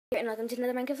And welcome to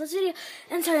another Minecraft video.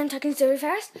 And sorry I'm talking so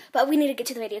fast, but we need to get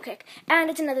to the video quick. And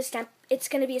it's another it's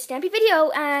gonna be a stampy video,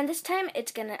 and this time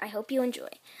I hope you enjoy.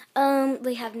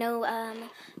 We have no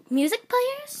music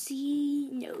players. See,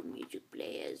 no music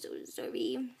players, so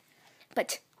sorry.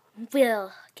 But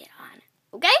we'll get on.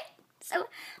 Okay? So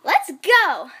let's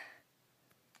go.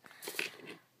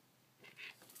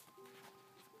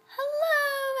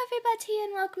 Hello everybody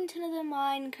and welcome to another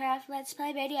Minecraft Let's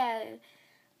Play video.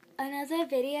 Another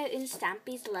video in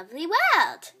Stampy's lovely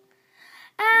world.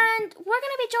 And we're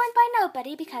going to be joined by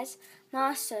nobody because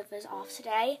my server's off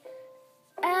today.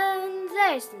 And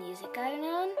there's the music going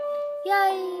on.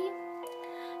 Yay!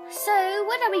 So,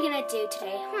 what are we going to do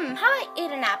today? How about I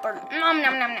eat an apple? Nom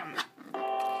nom nom nom.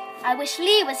 I wish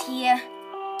Lee was here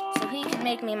so he could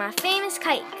make me my famous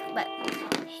cake. But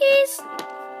he's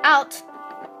out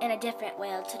in a different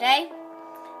world today.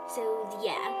 So,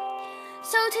 yeah.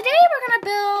 So today we're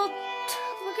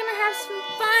gonna have some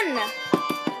fun.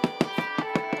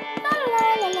 La la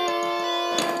la la.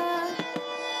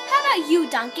 How about you,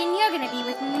 Duncan? You're gonna be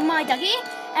with my doggy.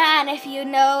 And if you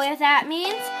know what that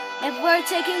means, if we're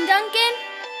taking Duncan,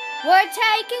 we're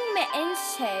taking Mittens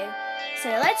too. So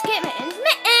let's get Mittens.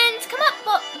 Mittens, come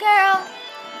up, girl.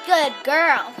 Good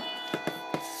girl.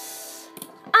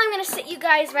 I'm gonna sit you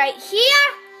guys right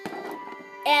here.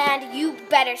 And you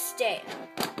better stay.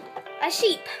 A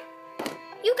sheep.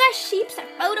 You guys sheeps are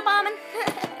photobombing.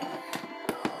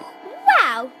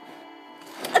 Wow.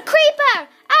 A creeper.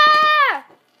 Ah!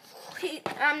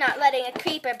 I'm not letting a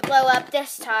creeper blow up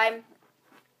this time.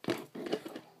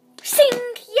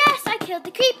 Sing! Yes, I killed the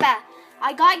creeper.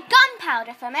 I got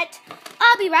gunpowder from it.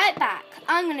 I'll be right back.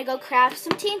 I'm going to go craft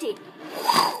some TNT.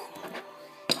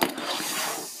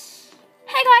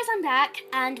 Hey guys, I'm back.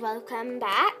 And welcome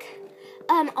back.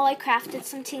 I crafted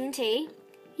some TNT.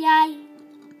 Yay.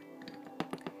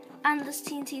 And this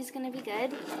TNT is going to be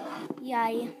good.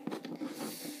 Yay.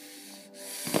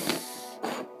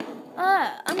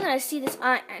 I'm going to see this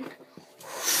iron.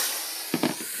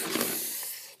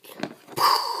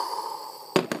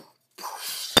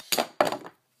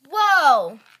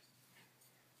 Whoa.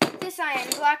 This iron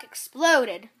block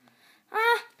exploded.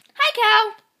 Hi,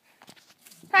 cow.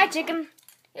 Hi, chicken.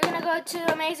 You're going to go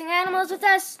to Amazing Animals with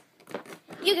us?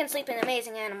 You can sleep in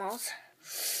Amazing Animals.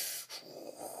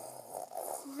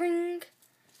 Ring.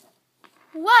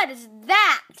 What is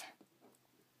that?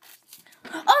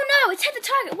 Oh no, it's hit the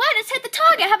target. What? It's hit the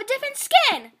target. I have a different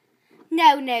skin.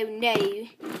 No, no, no.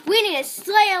 We need to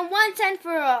slay him once and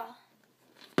for all.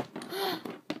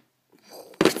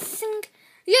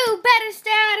 You better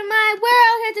stay out of my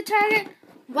world, hit the target.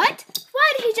 What?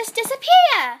 Why did he just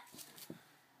disappear?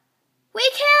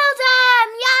 We killed him!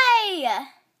 Yay!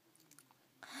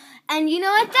 And you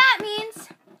know what that means?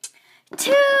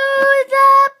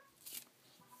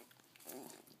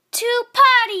 To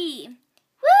party!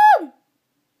 Woo!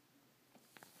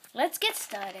 Let's get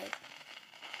started.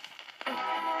 Yay!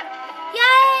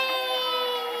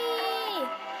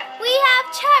 We have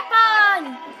Chirp On!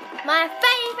 My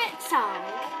favorite song.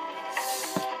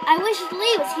 I wish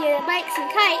Lee was here to bake some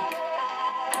cake.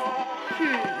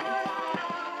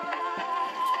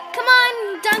 Come on,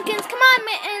 Duncans. Come on,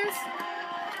 Mittens.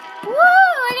 Woo!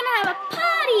 We're gonna have a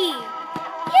party!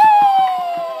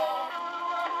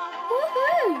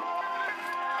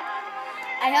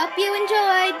 I hope you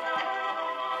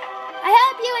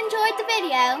enjoyed the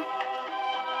video,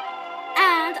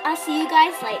 and I'll see you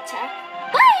guys later.